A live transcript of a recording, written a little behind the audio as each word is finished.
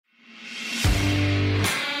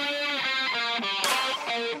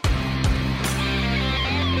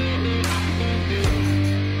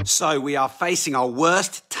So we are facing our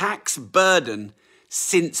worst tax burden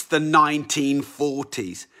since the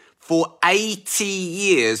 1940s. For 80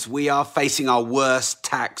 years, we are facing our worst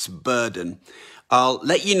tax burden. I'll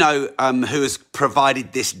let you know who has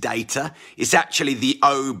provided this data. It's actually the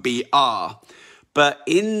OBR. But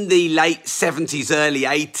in the late 70s, early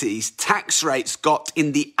 80s, tax rates got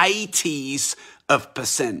in the 80s of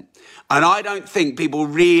percent. And I don't think people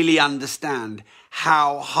really understand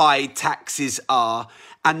how high taxes are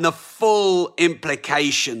and the full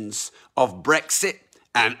implications of Brexit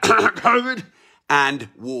and COVID and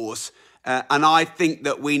wars. And I think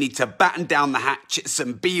that we need to batten down the hatchets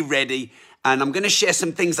and be ready. And I'm going to share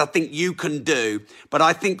some things I think you can do, but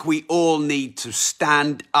I think we all need to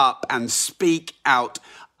stand up and speak out.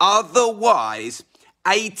 Otherwise,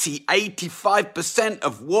 85%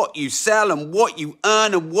 of what you sell and what you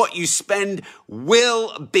earn and what you spend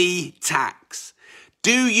will be tax.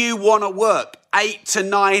 Do you want to work 8 to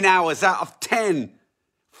 9 hours out of 10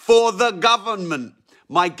 for the government?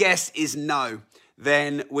 My guess is no.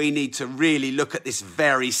 Then we need to really look at this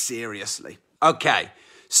very seriously. Okay,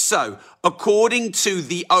 so according to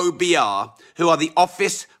the OBR, who are the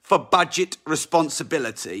Office for Budget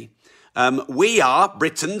Responsibility, we are,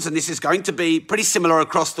 Britons, and this is going to be pretty similar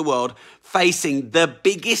across the world, facing the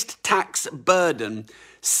biggest tax burden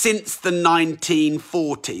since the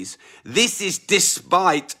 1940s. This is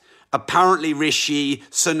despite apparently Rishi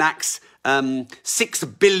Sunak's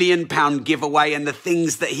 £6 billion giveaway and the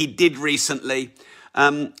things that he did recently.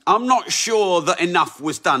 I'm not sure that enough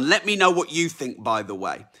was done. Let me know what you think, by the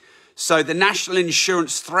way. So the national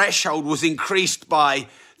insurance threshold was increased by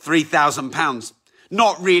 £3,000.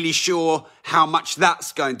 Not really sure how much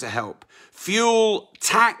that's going to help. Fuel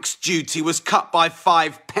tax duty was cut by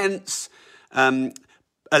 5 pence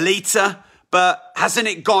a litre, but hasn't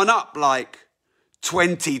it gone up like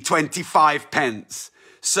 25 pence?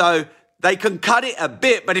 So they can cut it a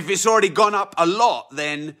bit, but if it's already gone up a lot,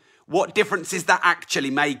 then what difference is that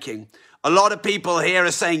actually making? A lot of people here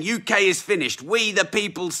are saying UK is finished. We, the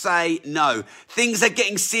people, say no. Things are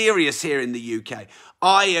getting serious here in the UK.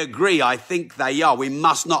 I agree. I think they are. We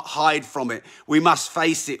must not hide from it. We must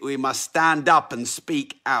face it. We must stand up and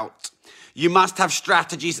speak out. You must have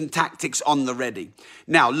strategies and tactics on the ready.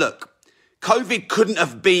 Now, look, COVID couldn't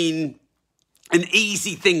have been an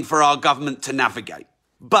easy thing for our government to navigate.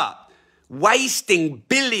 But wasting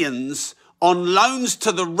billions on loans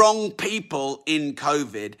to the wrong people in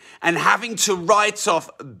COVID and having to write off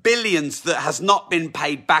billions that has not been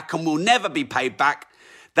paid back and will never be paid back,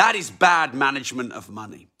 that is bad management of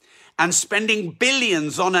money. And spending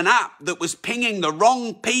billions on an app that was pinging the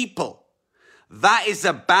wrong people, that is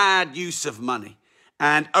a bad use of money.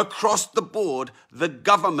 And across the board, the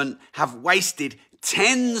government have wasted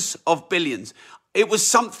tens of billions. It was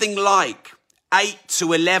something like 8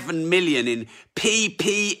 to 11 million in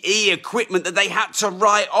PPE equipment that they had to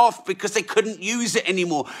write off because they couldn't use it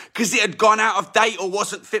anymore, because it had gone out of date or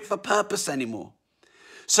wasn't fit for purpose anymore.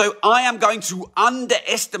 So I am going to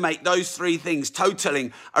underestimate those three things,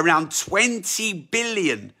 totaling around 20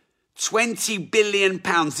 billion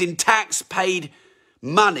pounds in tax paid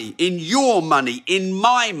money, in your money, in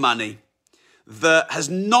my money, that has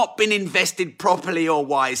not been invested properly or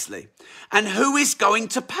wisely. And who is going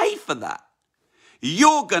to pay for that?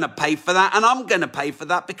 You're going to pay for that, and I'm going to pay for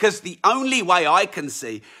that, because the only way I can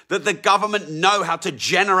see that the government know how to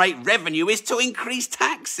generate revenue is to increase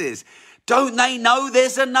taxes. Don't they know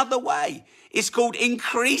there's another way? It's called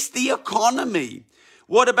increase the economy.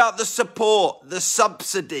 What about the support, the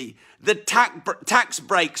subsidy, the tax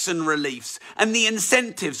breaks and reliefs, and the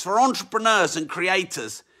incentives for entrepreneurs and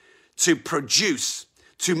creators to produce,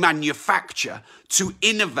 to manufacture, to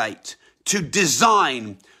innovate, to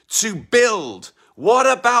design, to build? What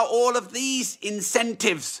about all of these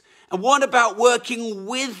incentives? And what about working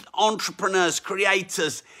with entrepreneurs,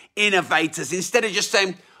 creators, innovators, instead of just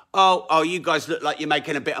saying, oh, you guys look like you're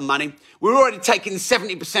making a bit of money. We're already taking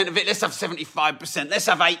 70% of it. Let's have 75%. Let's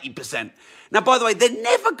have 80%. Now, by the way, they're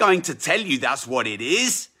never going to tell you that's what it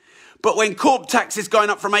is. But when corp tax is going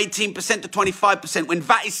up from 18% to 25%, when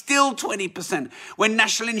VAT is still 20%, when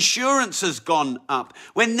national insurance has gone up,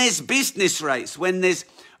 when there's business rates, when there's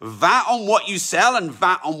VAT on what you sell and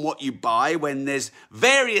VAT on what you buy, when there's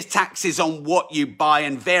various taxes on what you buy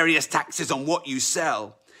and various taxes on what you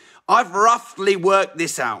sell, I've roughly worked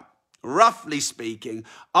this out. Roughly speaking,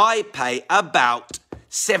 I pay about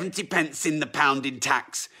 70 pence in the pound in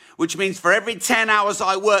tax, which means for every 10 hours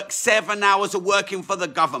I work, 7 hours are working for the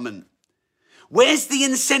government. Where's the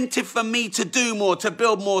incentive for me to do more, to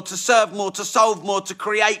build more, to serve more, to solve more, to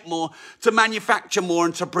create more, to manufacture more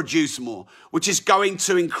and to produce more, which is going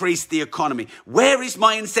to increase the economy? Where is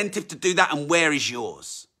my incentive to do that and where is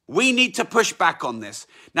yours? We need to push back on this.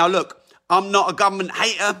 Now, look, I'm not a government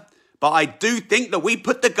hater, but I do think that we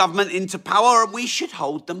put the government into power and we should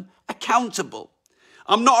hold them accountable.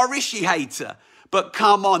 I'm not a Rishi hater, but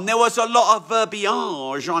come on, there was a lot of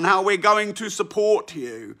verbiage on how we're going to support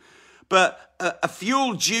you. But a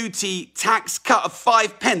fuel duty tax cut of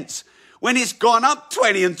 5 pence when it's gone up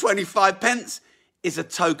 20 and 25 pence is a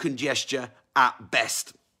token gesture at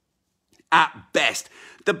best. At best.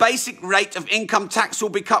 The basic rate of income tax will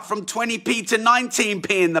be cut from 20p to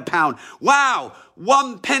 19p in the pound. Wow,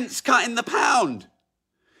 1 pence cut in the pound.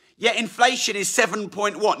 Yet inflation is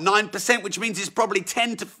 7.9%, which means it's probably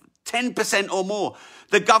 10% or more.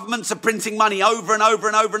 The governments are printing money over and over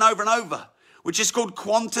and over and over and over, which is called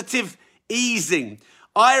quantitative easing.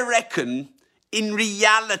 I reckon in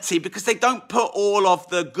reality, because they don't put all of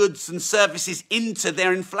the goods and services into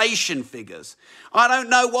their inflation figures. I don't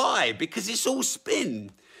know why, because it's all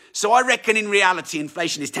spin. So I reckon in reality,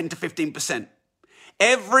 inflation is 10 to 15%.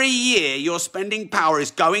 Every year, your spending power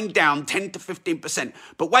is going down 10 to 15%.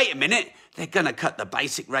 But wait a minute, they're going to cut the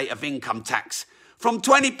basic rate of income tax from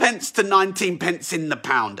 20 pence to 19 pence in the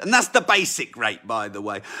pound. And that's the basic rate, by the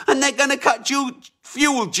way. And they're going to cut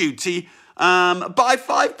fuel duty by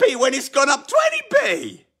 5p when it's gone up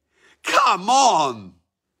 20p. Come on.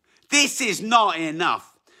 This is not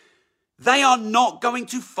enough. They are not going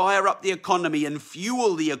to fire up the economy and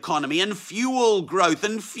fuel growth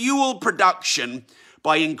and fuel production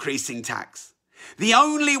by increasing tax. The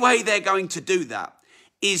only way they're going to do that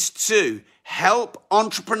is to help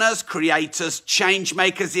entrepreneurs, creators, change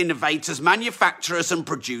makers, innovators, manufacturers and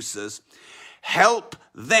producers, help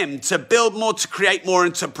them to build more, to create more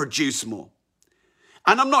and to produce more.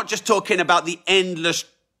 And I'm not just talking about the endless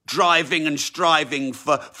driving and striving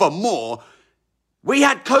for more. We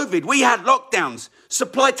had COVID, we had lockdowns,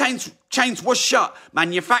 supply chains were shut,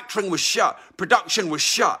 manufacturing was shut, production was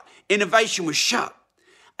shut, innovation was shut.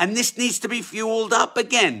 And this needs to be fueled up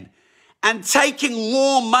again. And taking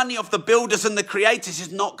more money off the builders and the creators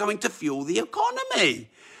is not going to fuel the economy.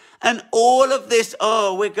 And all of this,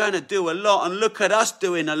 we're going to do a lot and look at us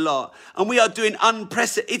doing a lot. And we are doing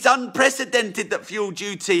it's unprecedented that fuel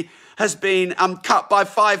duty has been cut by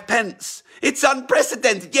 5 pence. It's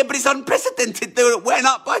unprecedented. Yeah, but it's unprecedented that it went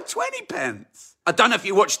up by 20 pence. I don't know if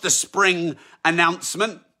you watched the spring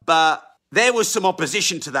announcement, but there was some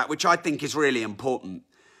opposition to that, which I think is really important.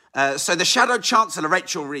 So the Shadow Chancellor,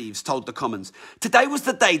 Rachel Reeves, told the Commons, today was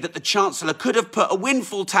the day that the Chancellor could have put a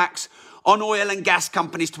windfall tax on oil and gas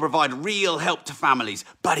companies to provide real help to families,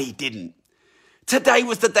 but he didn't. Today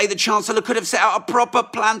was the day the Chancellor could have set out a proper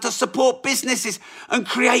plan to support businesses and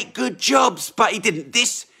create good jobs, but he didn't.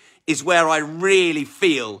 This is where I really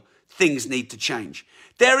feel things need to change.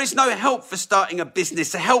 There is no help for starting a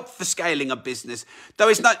business, help for scaling a business. There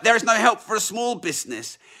is no help for a small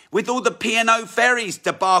business. With all the P&O ferries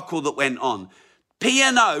debacle that went on,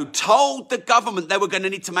 P&O told the government they were going to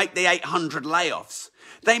need to make the 800 layoffs.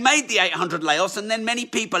 They made the 800 layoffs, and then many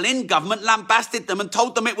people in government lambasted them and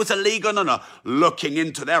told them it was illegal and looking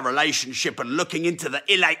into their relationship and looking into the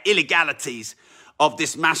illegalities of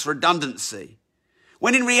this mass redundancy.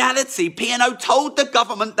 When in reality, P&O told the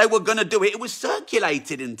government they were going to do it. It was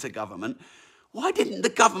circulated into government. Why didn't the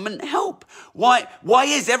government help? Why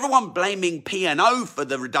is everyone blaming P&O for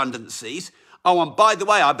the redundancies? Oh, and by the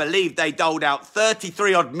way, I believe they doled out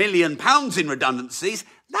 33 odd million pounds in redundancies.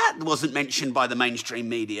 That wasn't mentioned by the mainstream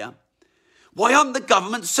media. Why aren't the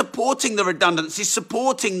government supporting the redundancies,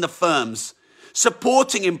 supporting the firms,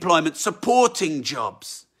 supporting employment, supporting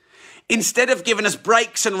jobs? Instead of giving us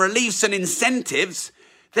breaks and reliefs and incentives,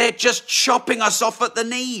 they're just chopping us off at the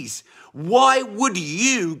knees. Why would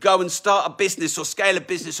you go and start a business or scale a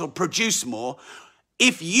business or produce more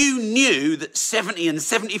if you knew that 70 and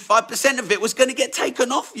 75% of it was going to get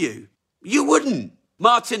taken off you? You wouldn't.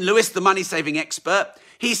 Martin Lewis, the money-saving expert,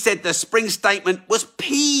 he said the spring statement was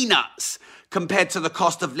peanuts compared to the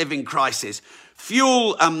cost of living crisis.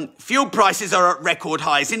 Fuel prices are at record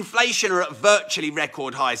highs. Inflation are at virtually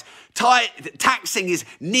record highs. Taxing is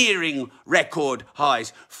nearing record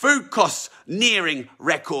highs. Food costs nearing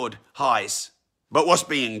record highs. But what's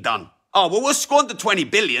being done? Oh, well, we'll squander 20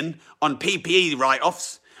 billion on PPE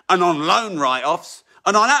write-offs and on loan write-offs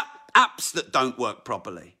and on apps that don't work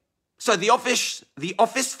properly. So the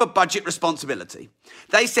Office for Budget Responsibility,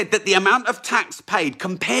 they said that the amount of tax paid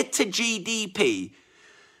compared to GDP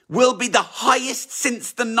will be the highest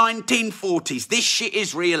since the 1940s. This shit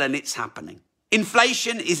is real and it's happening.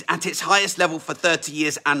 Inflation is at its highest level for 30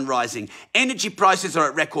 years and rising. Energy prices are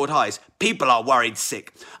at record highs. People are worried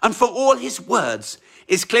sick. And for all his words,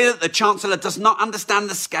 it's clear that the Chancellor does not understand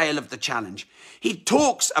the scale of the challenge. He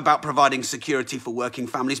talks about providing security for working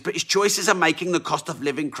families, but his choices are making the cost of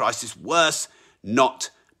living crisis worse, not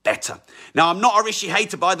better. Now, I'm not a Rishi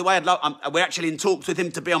hater, by the way. We're actually in talks with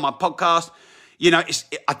him to be on my podcast. You know,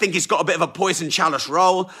 I think he's got a bit of a poison chalice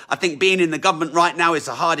role. I think being in the government right now is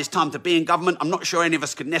the hardest time to be in government. I'm not sure any of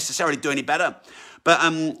us could necessarily do any better. But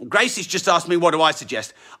Gracie's just asked me, what do I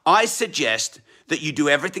suggest? I suggest that you do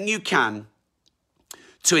everything you can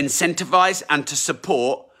to incentivize and to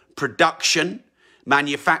support production,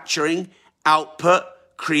 manufacturing, output,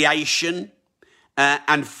 creation,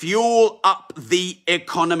 and fuel up the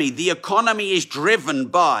economy. The economy is driven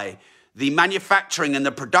by the manufacturing and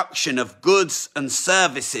the production of goods and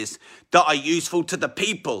services that are useful to the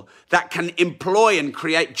people, that can employ and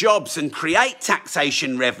create jobs and create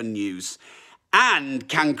taxation revenues and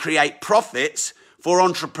can create profits for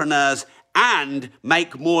entrepreneurs and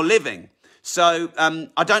make more living. So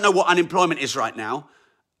I don't know what unemployment is right now.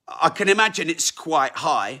 I can imagine it's quite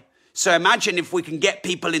high. So imagine if we can get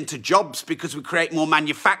people into jobs because we create more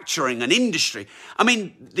manufacturing and industry. I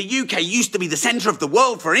mean, the UK used to be the centre of the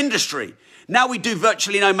world for industry. Now we do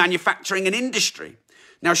virtually no manufacturing and industry.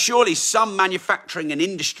 Now, surely some manufacturing and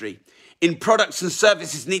industry in products and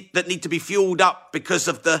services that need to be fueled up because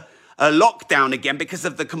of the lockdown again, because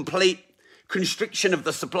of the complete constriction of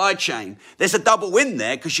the supply chain. There's a double win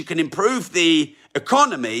there because you can improve the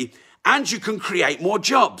economy and you can create more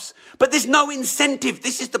jobs. But there's no incentive.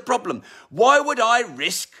 This is the problem. Why would I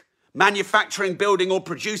risk manufacturing, building or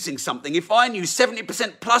producing something if I knew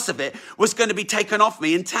 70% plus of it was going to be taken off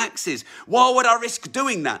me in taxes? Why would I risk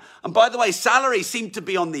doing that? And by the way, salaries seem to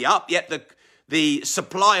be on the up, yet the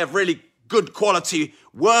supply of really good quality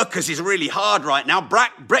workers is really hard right now.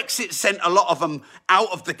 Brexit sent a lot of them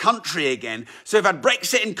out of the country again. So we've had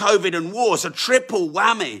Brexit and COVID and war, so triple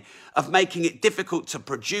whammy of making it difficult to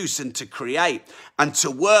produce and to create and to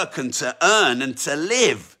work and to earn and to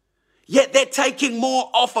live. Yet they're taking more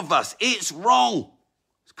off of us. It's wrong.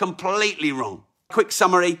 It's completely wrong. Quick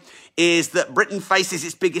summary is that Britain faces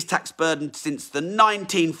its biggest tax burden since the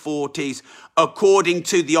 1940s, according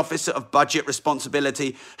to the Office of Budget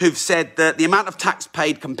Responsibility, who've said that the amount of tax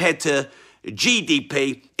paid compared to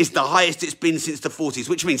GDP is the highest it's been since the 40s,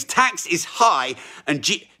 which means tax is high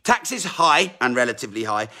and relatively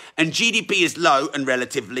high, and GDP is low and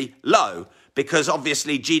relatively low, because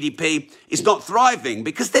obviously GDP is not thriving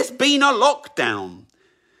because there's been a lockdown.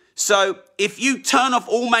 So if you turn off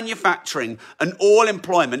all manufacturing and all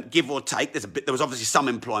employment, give or take, there was obviously some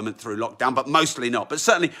employment through lockdown, but mostly not. But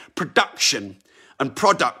certainly production and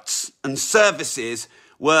products and services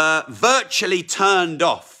were virtually turned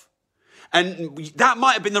off. And that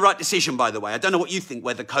might have been the right decision, by the way. I don't know what you think,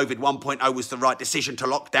 whether COVID 1.0 was the right decision to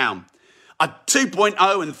lock down. A 2.0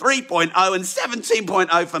 and 3.0 and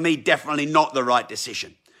 17.0 for me, definitely not the right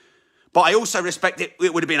decision. But I also respect it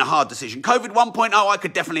would have been a hard decision. COVID 1.0, I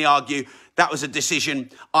could definitely argue that was a decision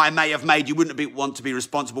I may have made. You wouldn't want to be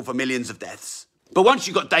responsible for millions of deaths. But once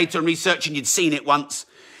you got data and research and you'd seen it once,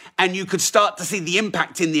 and you could start to see the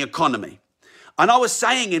impact in the economy. And I was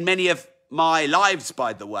saying in many of my lives,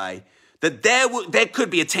 by the way, that there could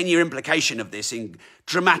be a 10-year implication of this in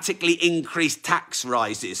dramatically increased tax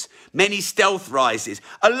rises, many stealth rises,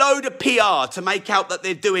 a load of PR to make out that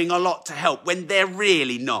they're doing a lot to help when they're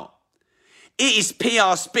really not. It is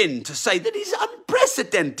PR spin to say that it's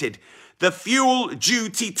unprecedented, the fuel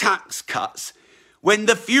duty tax cuts, when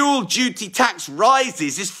the fuel duty tax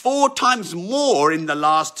rises is 4 times more in the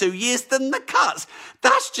last 2 years than the cuts.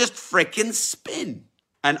 That's just frickin' spin.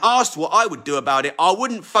 And asked what I would do about it, I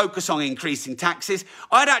wouldn't focus on increasing taxes.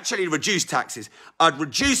 I'd actually reduce taxes. I'd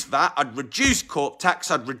reduce VAT, I'd reduce corp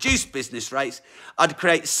tax, I'd reduce business rates, I'd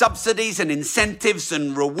create subsidies and incentives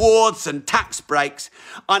and rewards and tax breaks,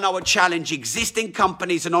 and I would challenge existing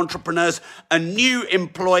companies and entrepreneurs and new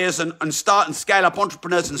employers and start and scale up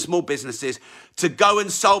entrepreneurs and small businesses to go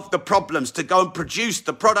and solve the problems, to go and produce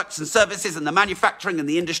the products and services and the manufacturing and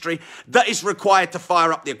the industry that is required to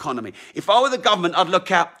fire up the economy. If I were the government, I'd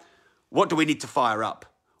look at what do we need to fire up?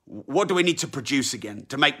 What do we need to produce again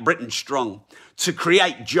to make Britain strong, to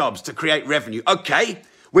create jobs, to create revenue? Okay,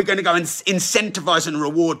 we're going to go and incentivize and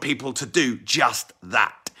reward people to do just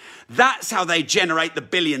that. That's how they generate the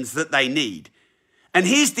billions that they need. And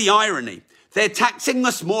here's the irony. They're taxing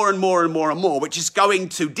us more and more and more and more, which is going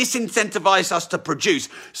to disincentivize us to produce.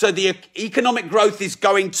 So the economic growth is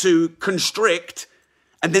going to constrict,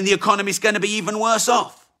 and then the economy is going to be even worse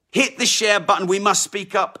off. Hit the share button. We must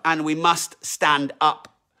speak up and we must stand up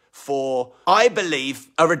for, I believe,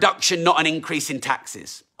 a reduction, not an increase in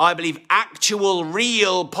taxes. I believe actual,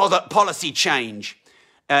 real policy change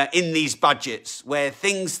in these budgets, where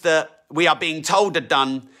things that we are being told are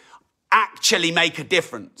done actually make a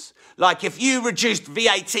difference. Like if you reduced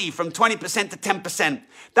VAT from 20% to 10%,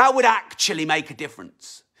 that would actually make a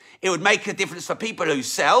difference. It would make a difference for people who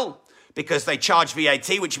sell because they charge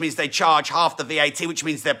VAT, which means they charge half the VAT, which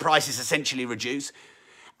means their price is essentially reduced.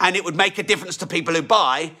 And it would make a difference to people who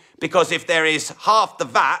buy because if there is half the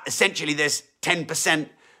VAT, essentially there's 10%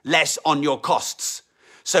 less on your costs.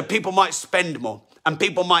 So people might spend more and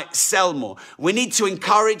people might sell more. We need to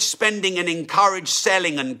encourage spending and encourage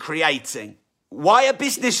selling and creating. Why are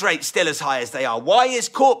business rates still as high as they are? Why is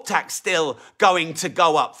corp tax still going to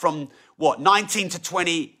go up from, 19 to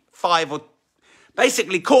 25? Or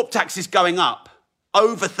basically, corp tax is going up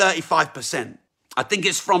over 35%. I think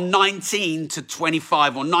it's from 19 to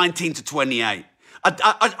 25 or 19 to 28.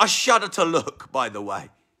 I shudder to look, by the way.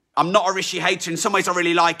 I'm not a Rishi hater. In some ways, I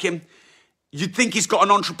really like him. You'd think he's got an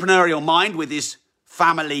entrepreneurial mind with his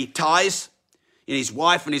family ties. His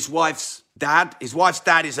wife and his wife's dad. His wife's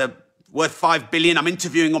dad is worth $5 billion. I'm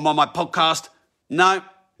interviewing him on my podcast. No,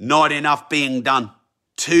 not enough being done.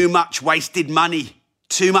 Too much wasted money.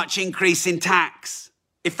 Too much increase in tax.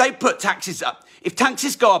 If they put taxes up, if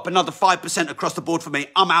taxes go up another 5% across the board for me,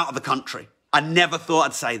 I'm out of the country. I never thought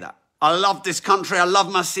I'd say that. I love this country. I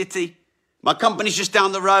love my city. My company's just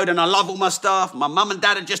down the road and I love all my staff. My mum and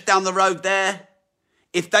dad are just down the road there.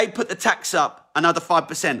 If they put the tax up another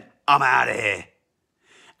 5%, I'm out of here.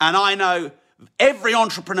 And I know every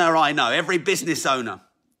entrepreneur I know, every business owner,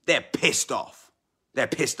 they're pissed off. They're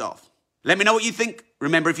pissed off. Let me know what you think.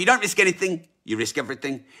 Remember, if you don't risk anything, you risk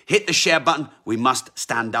everything. Hit the share button. We must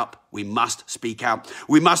stand up. We must speak out.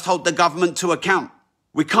 We must hold the government to account.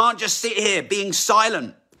 We can't just sit here being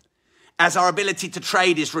silent as our ability to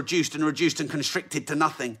trade is reduced and constricted to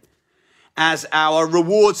nothing, as our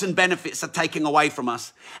rewards and benefits are taken away from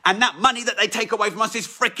us. And that money that they take away from us is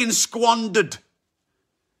freaking squandered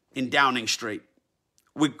in Downing Street.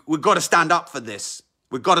 We've got to stand up for this.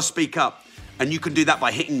 We've got to speak up. And you can do that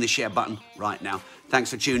by hitting the share button right now.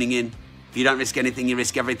 Thanks for tuning in. If you don't risk anything, you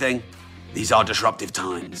risk everything. These are disruptive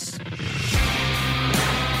times.